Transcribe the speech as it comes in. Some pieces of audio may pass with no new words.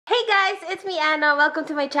guys! It's me, Anna. Welcome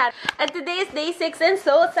to my channel. And today is day 6 in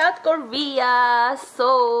Seoul, South Korea.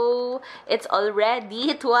 So, it's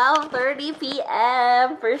already 12:30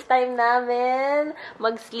 p.m. First time namin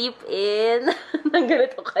mag-sleep in ng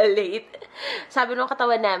ganito ka-late. Sabi nung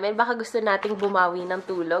katawan namin, baka gusto nating bumawi ng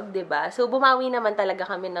tulog, 'di ba? So, bumawi naman talaga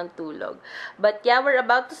kami ng tulog. But yeah, we're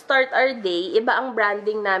about to start our day. Iba ang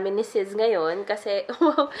branding namin ni Sis ngayon kasi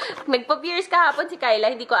nagpa-pierce kahapon si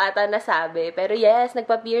Kyla, hindi ko ata nasabi. Pero yes,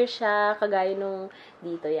 nagpa-pierce siya, kagaya nung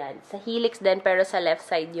dito yan. Sa helix din, pero sa left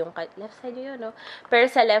side yung, left side yun, no? Pero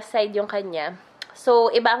sa left side yung kanya. So,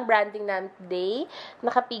 iba ang branding namin today.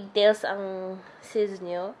 Naka-pigtails ang sis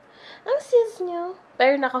nyo. Ang sis nyo.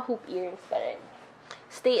 Pero naka-hoop earrings pa rin.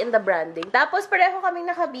 Stay in the branding. Tapos, pareho kaming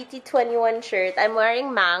naka-BT21 shirt. I'm wearing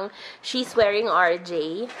Mang. She's wearing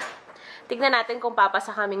RJ. Tignan natin kung papasa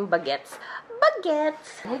kaming bagets.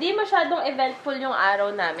 Bagets! Hindi masyadong eventful yung araw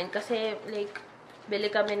namin kasi, like, bili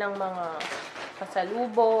kami ng mga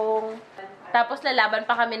pasalubong. Tapos, lalaban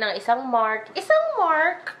pa kami ng isang Mark. Isang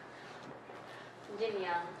Mark!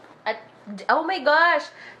 Jinyoung. At, oh my gosh!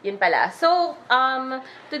 Yun pala. So,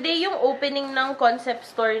 today yung opening ng concept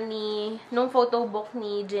store nung photobook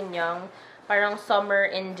ni Jinyoung. Parang summer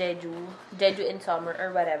in Jeju. Jeju in summer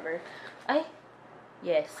or whatever. Ay,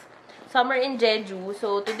 yes. Summer in Jeju.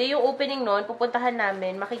 So, today yung opening nun, pupuntahan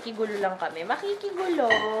namin. Makikigulo lang kami. Makikigulo.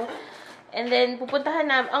 And then, pupuntahan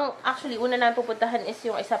namin, actually, una namin pupuntahan is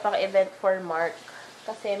yung isa pang event for Mark.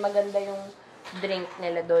 Kasi maganda yung drink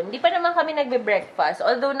nila doon. Hindi pa naman kami nagbe-breakfast.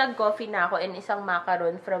 Although, nag-coffee na ako and isang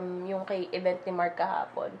macaron from yung kay event ni Mark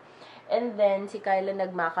kahapon. And then, si Kyla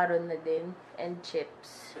nag-macaron na din. And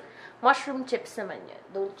chips. Mushroom chips naman yan.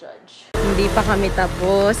 Don't judge. Hindi pa kami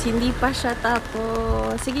tapos. Hindi pa siya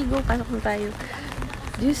tapos. Sige, go. Pasok na tayo.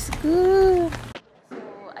 Diyos ko.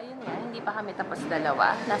 Pa kami tapos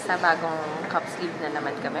dalawa. Nasa bagong cup sleeve na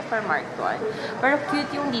naman kami for Mark Tuan. Pero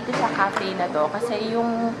cute yung dito sa cafe na to kasi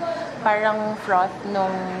yung parang froth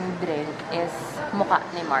nung drink is mukha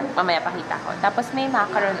ni Mark. Mamaya pakita ko. Tapos may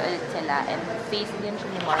macaron ulit sila and face din siya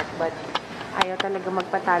ni Mark but ayaw talaga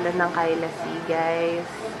magpatalo ng Kyla C, guys.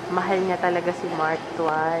 Mahal niya talaga si Mark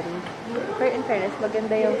Tuan. Pero in fairness,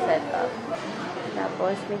 maganda yung setup.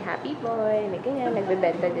 Tapos, may happy boy, may ganyan,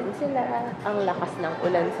 nagbebenta din sila. Ang lakas ng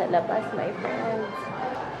ulan sa labas, my friends.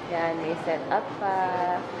 Yan, may set up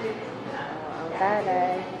pa. Ang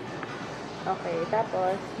taray. Okay,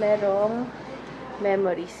 tapos, merong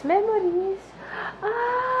memories. Memories!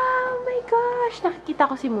 Ah, oh my gosh!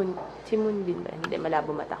 Nakikita ko si Moon. Si Moonbin ba? Hindi,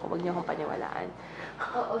 malabo mata ko. Huwag niyo akong paniwalaan.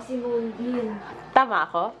 Oo, si Moonbin. Tama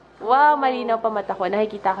ako? Wow, malinaw pa mata ko.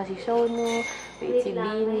 Nakikita ko si Shonu, si Bini.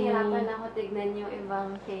 Nahirapan ako tignan yung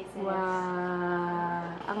ibang faces.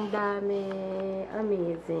 Wow, ang dami.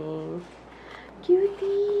 Amazing.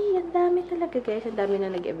 Cutie! Ang dami talaga, guys. Ang dami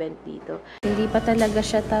na nag-event dito. Hindi pa talaga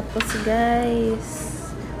siya tapos, guys.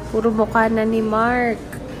 Puro mukha na ni Mark.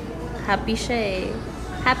 Happy siya eh.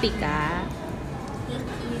 Happy ka?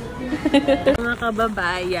 Mga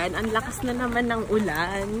kababayan, ang lakas na naman ng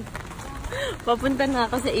ulan. Papunta na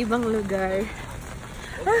ako sa ibang lugar.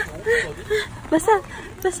 Basa!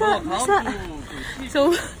 Basa! Basa!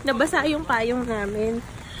 So, nabasa yung payong namin.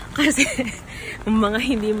 Kasi, mga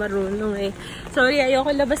hindi marunong eh. Sorry,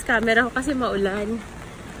 ayoko labas camera ko kasi maulan.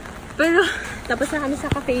 Pero, tapos na kami sa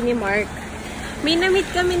cafe ni Mark. May na-meet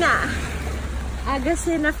kami na.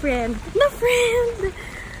 Agase na friend. Na friend!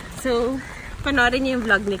 So, panoorin niyo yung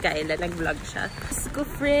vlog ni Kyla. Nag-vlog siya. Ko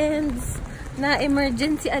friends! Na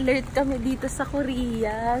emergency alert kami dito sa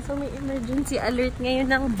Korea. So, may emergency alert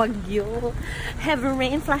ngayon ng bagyo. Heavy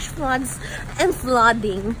rain, flash floods, and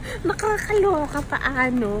flooding. Nakakaloka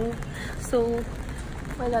paano. So,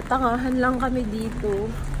 wala, tangahan lang kami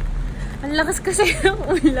dito. Ang lakas kasi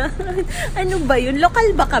ng ulan. Ano ba yun?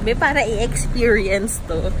 Local ba kami para i-experience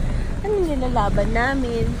to? Ano nilalaban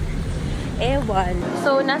namin? Ewan.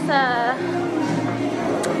 So, nasa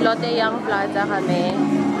Lotte Young Plaza kami.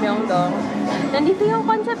 Myeongdong. Nandito yung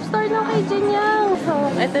concept store ng kay Jinyoung. So,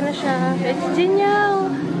 eto na siya. It's Jinyoung.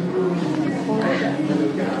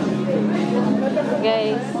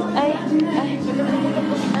 Guys. Ay. Ay.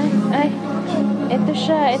 Ay. Ay. Eto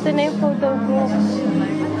siya. Eto na yung photobook.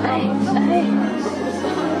 Ay. Ay.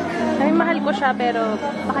 Ay, mahal ko siya pero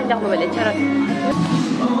baka hindi ako mabalik. Charot.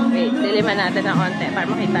 Wait, diliman natin ng konti para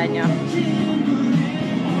makita nyo.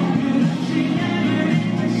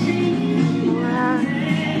 Wow.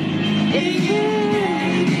 It's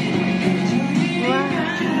here. Wow.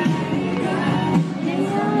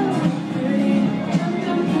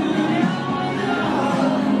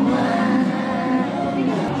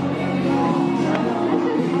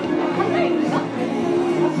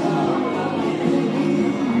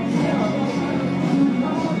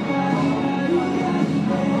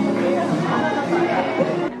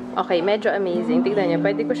 Okay, medyo amazing. Tignan niyo,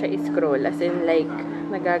 pwede ko siya i-scroll. As in, like,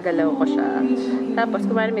 nagagalaw ko siya. Tapos,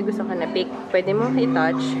 kung may gusto ka na pick, pwede mo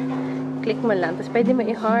i-touch. Click mo lang. Tapos, pwede mo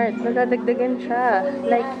i-heart. Nadadagdagan siya.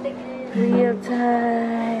 Like, real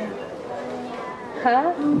time.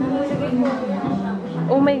 Ha?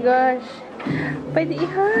 Oh my gosh. Pwede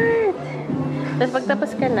i-heart. Tapos,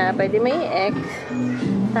 pagtapos ka na, pwede mo i-X.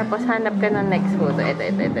 Tapos, hanap ka ng next photo.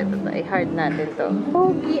 Ito. I-heart natin to.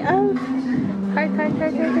 Pogi ang heart.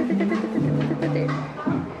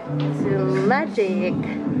 So, magic.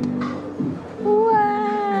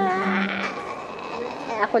 Wow!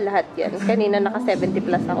 Ako lahat yan. Kanina naka 70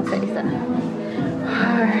 plus ako sa isa.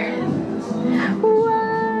 Heart.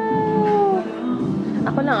 Wow!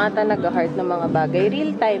 Ako lang ata nag-heart ng mga bagay.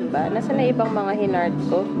 Real time ba? Nasa na ibang mga hinart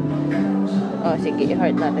ko? Oh, sige.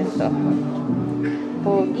 I-heart natin to.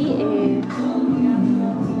 Pogi eh.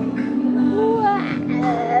 Wow!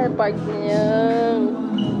 Part niya.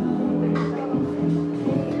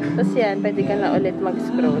 Tapos yan, pwede ka na ulit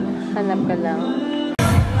mag-scroll. Hanap ka lang.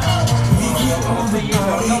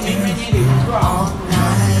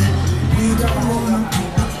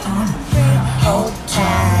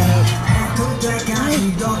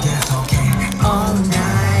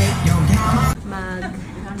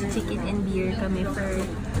 Mag-chicken and beer kami for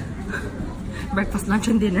breakfast,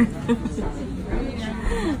 lunch, and dinner.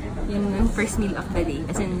 Yung first meal of the day.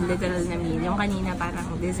 As in, literal na meal. Yung kanina parang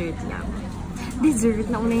dessert lang. Dessert?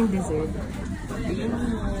 Nauna yung dessert.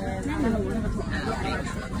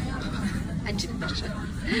 Ajit na siya.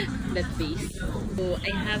 That face. So,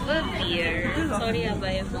 I have a beer. Sorry,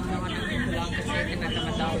 abay ako naman ang kulang kasi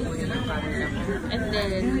tinatamad ako po yun ang camera. And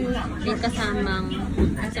then, may kasamang,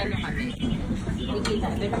 ano kami? Nakikita,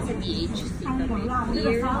 pero sa BHC kami.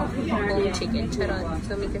 Beer, home chicken, charot.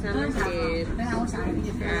 So, may kasamang dip,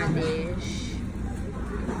 radish.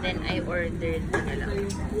 Then, I ordered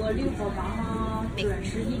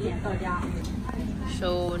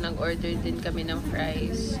So, nag-order din kami ng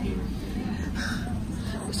fries.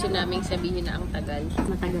 Gusto naming sabihin na ang tagal.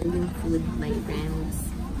 Matagal yung food, my friends.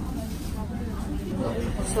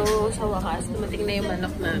 So, sa wakas, dumating na yung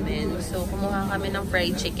manok namin. So, kumuha kami ng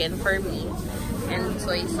fried chicken for me. And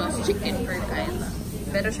soy sauce chicken for Kyla.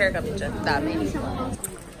 Pero share kami dyan. Dami.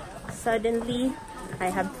 Suddenly, I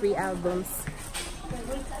have 3 albums.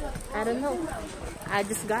 I don't know. I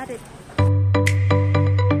just got it.